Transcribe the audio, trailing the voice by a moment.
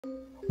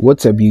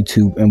What's up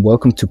YouTube, and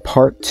welcome to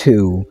part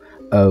 2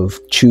 of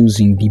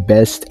choosing the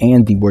best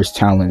and the worst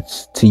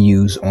talents to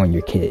use on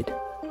your kid.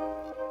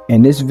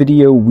 In this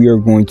video we are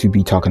going to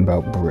be talking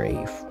about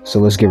Brave, so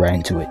let's get right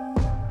into it.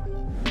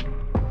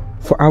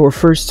 For our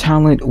first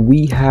talent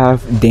we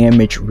have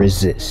Damage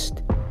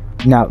Resist.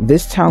 Now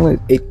this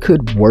talent, it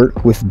could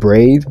work with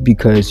Brave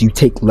because you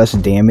take less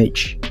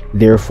damage,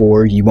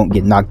 therefore you won't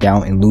get knocked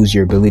down and lose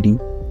your ability,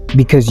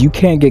 because you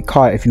can't get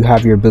caught if you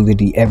have your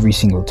ability every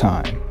single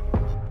time.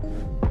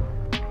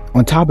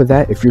 On top of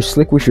that, if you're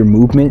slick with your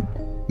movement,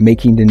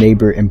 making the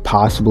neighbor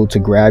impossible to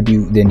grab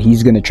you, then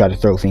he's going to try to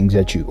throw things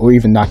at you or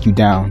even knock you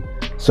down,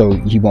 so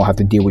he won't have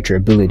to deal with your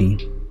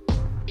ability.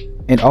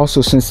 And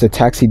also, since the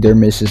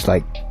taxidermist is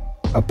like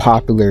a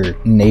popular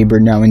neighbor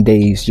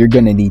nowadays, you're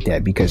going to need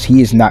that because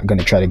he is not going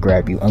to try to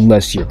grab you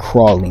unless you're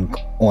crawling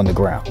on the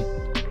ground.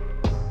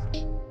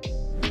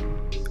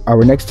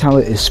 Our next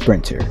talent is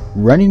Sprinter.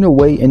 Running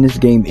away in this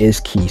game is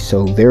key,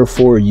 so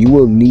therefore you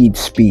will need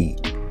speed,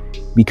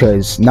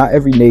 because not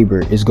every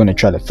neighbor is going to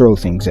try to throw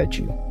things at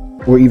you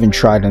or even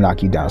try to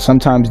knock you down.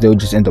 Sometimes they'll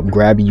just end up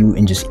grabbing you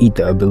and just eat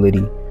the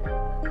ability.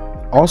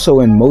 Also,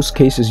 in most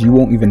cases you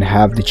won't even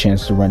have the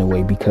chance to run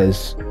away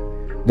because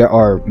there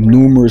are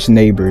numerous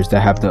neighbors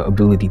that have the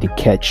ability to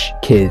catch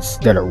kids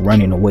that are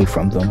running away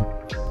from them.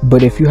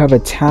 But if you have a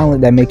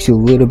talent that makes you a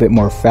little bit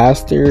more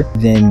faster,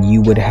 then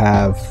you would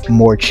have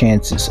more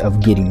chances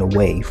of getting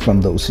away from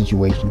those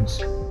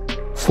situations.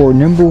 For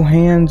Nimble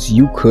Hands,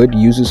 you could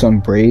use this on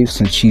Brave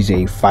since she's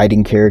a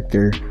fighting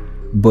character,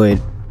 but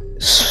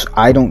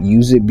I don't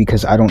use it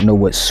because I don't know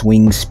what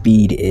swing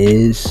speed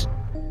is.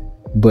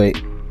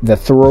 But the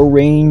throw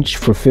range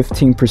for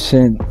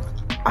 15%,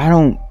 I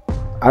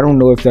don't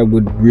know if that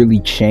would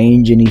really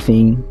change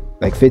anything.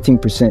 Like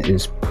 15%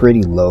 is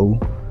pretty low.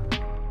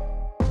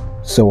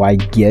 So I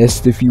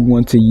guess if you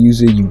want to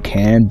use it, you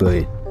can,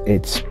 but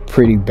it's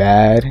pretty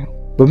bad.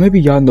 But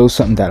maybe y'all know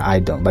something that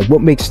I don't. Like,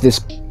 what makes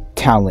this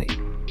talent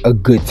a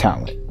good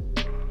talent,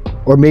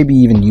 or maybe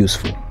even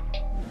useful?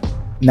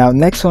 Now,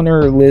 next on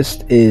our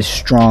list is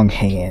Strong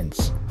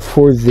Hands.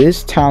 For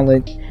this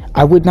talent,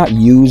 I would not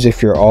use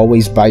if you're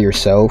always by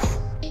yourself,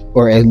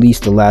 or at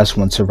least the last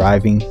one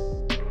surviving,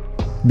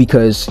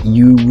 because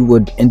you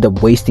would end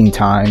up wasting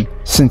time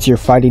since you're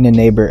fighting a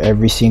neighbor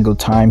every single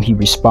time he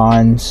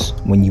respawns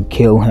when you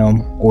kill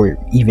him, or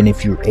even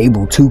if you're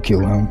able to kill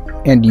him.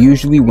 And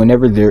usually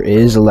whenever there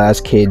is a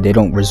last kid, they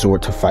don't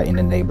resort to fighting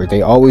a neighbor.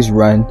 They always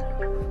run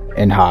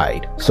and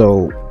hide.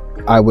 So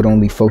I would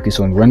only focus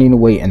on running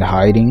away and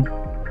hiding.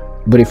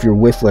 But if you're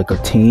with like a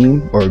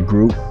team or a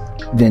group,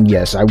 then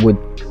yes, I would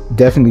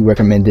definitely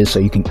recommend this so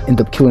you can end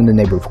up killing the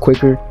neighbor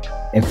quicker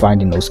and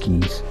finding those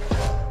keys.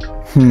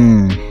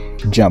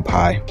 Jump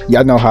High.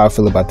 Y'all know how I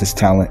feel about this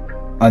talent.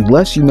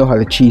 Unless you know how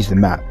to cheese the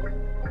map,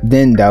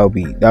 then that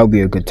would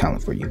be a good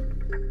talent for you.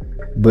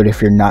 But if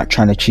you're not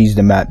trying to cheese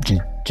the map,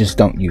 just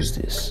don't use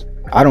this.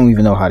 I don't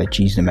even know how to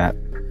cheese the map,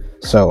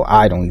 so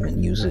I don't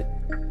even use it.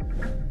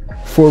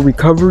 For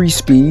Recovery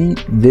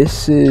Speed,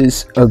 this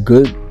is a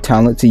good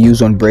talent to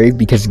use on Brave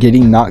because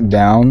getting knocked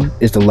down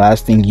is the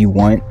last thing you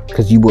want,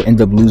 because you will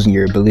end up losing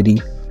your ability.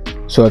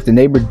 So if the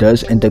neighbor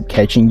does end up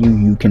catching you,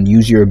 you can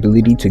use your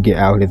ability to get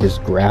out of his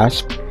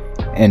grasp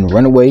and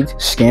run away,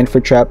 scan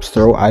for traps,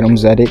 throw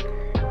items at it,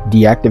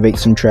 deactivate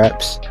some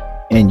traps,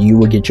 and you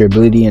will get your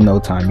ability in no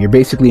time. You're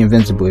basically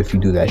invincible if you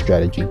do that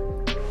strategy.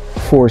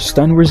 For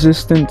Stun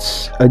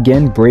Resistance,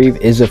 again, Brave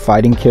is a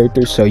fighting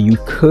character, so you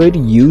could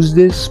use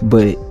this,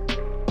 but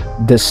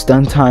the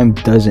stun time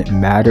doesn't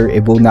matter.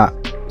 It will not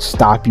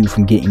stop you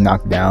from getting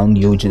knocked down.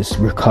 You'll just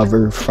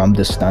recover from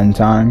the stun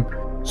time.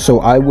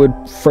 So I would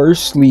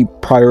firstly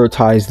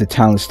prioritize the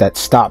talents that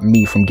stop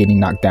me from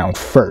getting knocked down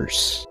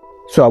first,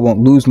 so I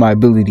won't lose my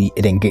ability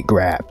and then get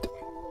grabbed.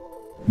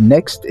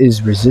 Next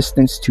is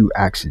Resistance to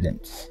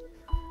Accidents.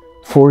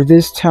 For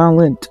this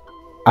talent,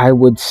 I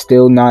would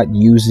still not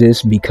use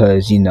this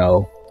because, you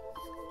know,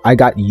 I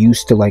got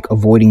used to like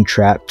avoiding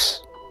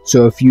traps.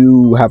 So if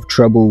you have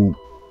trouble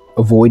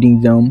avoiding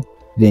them,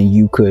 then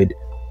you could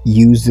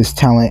use this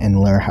talent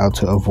and learn how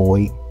to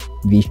avoid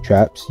these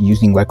traps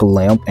using like a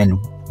lamp and,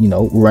 you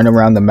know, run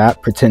around the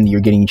map, pretend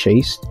you're getting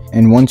chased.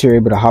 And once you're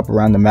able to hop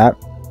around the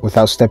map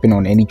without stepping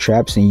on any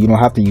traps, and you don't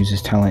have to use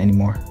this talent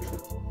anymore.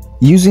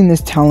 Using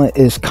this talent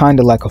is kind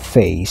of like a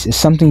phase. It's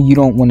something you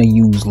don't want to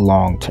use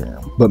long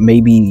term, but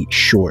maybe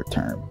short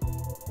term.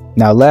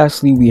 Now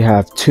lastly, we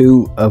have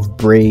two of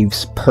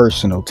Brave's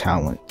personal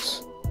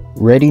talents: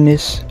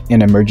 Readiness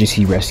and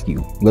Emergency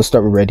Rescue. Let's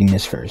start with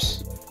Readiness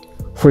first.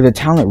 For the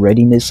talent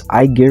Readiness,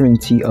 I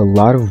guarantee a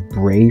lot of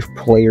Brave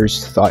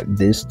players thought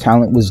this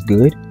talent was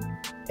good,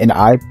 and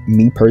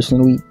me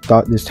personally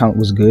thought this talent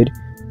was good,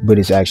 but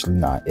it's actually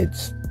not.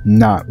 It's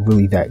not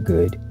really that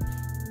good,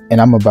 and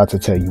I'm about to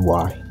tell you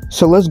why.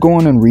 So let's go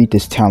on and read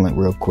this talent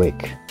real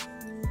quick.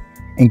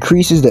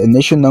 Increases the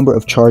initial number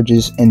of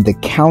charges and the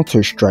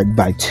counter strike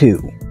by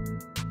 2.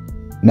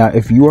 Now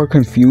if you are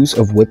confused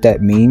of what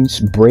that means,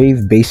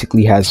 Brave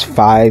basically has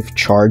 5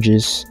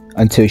 charges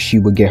until she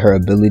would get her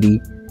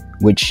ability,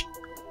 which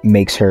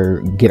makes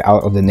her get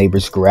out of the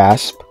neighbor's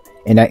grasp,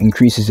 and that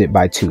increases it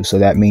by 2. So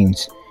that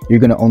means you're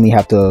going to only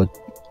have to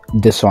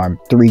disarm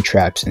 3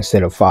 traps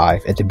instead of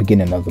 5 at the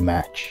beginning of the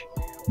match.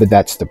 But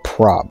that's the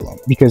problem,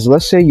 because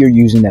let's say you're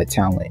using that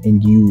talent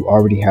and you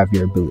already have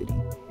your ability.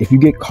 If you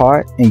get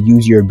caught and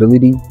use your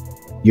ability,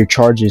 your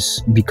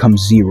charges become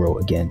 0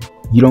 again.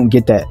 You don't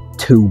get that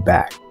 2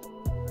 back.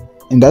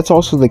 And that's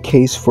also the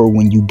case for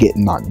when you get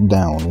knocked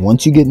down.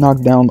 Once you get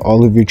knocked down,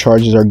 all of your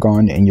charges are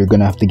gone and you're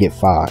gonna have to get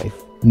 5,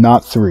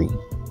 not 3.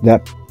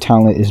 That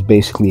talent is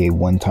basically a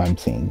one-time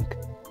thing.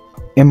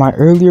 In my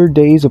earlier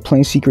days of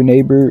playing Secret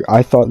Neighbor,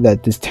 I thought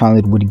that this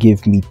talent would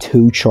give me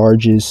 2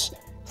 charges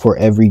for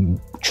every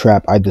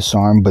trap I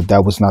disarm, but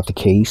that was not the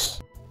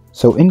case.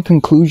 So in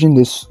conclusion,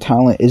 this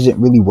talent isn't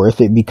really worth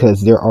it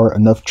because there are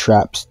enough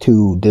traps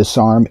to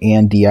disarm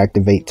and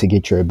deactivate to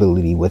get your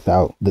ability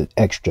without the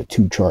extra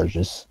 2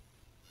 charges.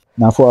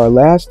 Now for our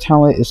last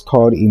talent is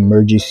called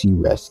Emergency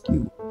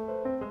Rescue.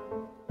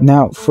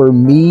 Now for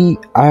me,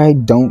 I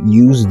don't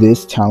use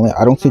this talent.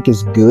 I don't think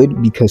it's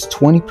good because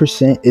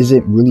 20%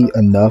 isn't really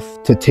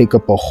enough to take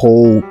up a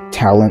whole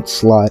talent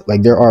slot.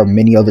 Like, there are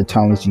many other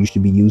talents you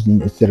should be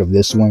using instead of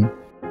this one.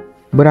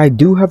 But I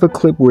do have a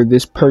clip where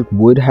this perk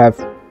would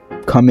have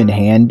come in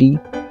handy,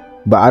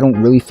 but I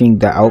don't really think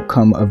the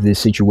outcome of this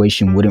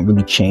situation wouldn't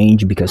really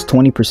change because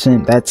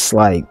 20%, that's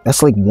like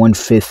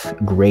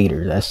 1/5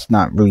 greater. That's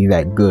not really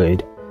that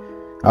good.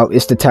 Oh,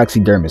 it's the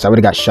taxidermist. I would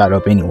have got shot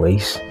up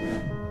anyways.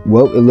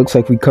 Well, it looks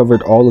like we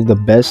covered all of the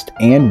best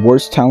and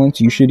worst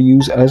talents you should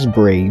use as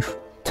Brave.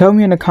 Tell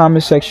me in the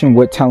comment section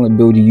what talent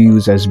build you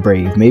use as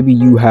Brave. Maybe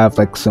you have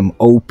like some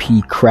OP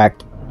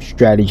cracked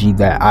strategy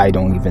that I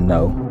don't even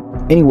know.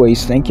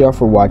 Anyways, thank y'all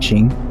for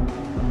watching,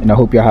 and I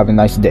hope y'all have a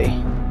nice day.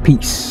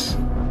 Peace.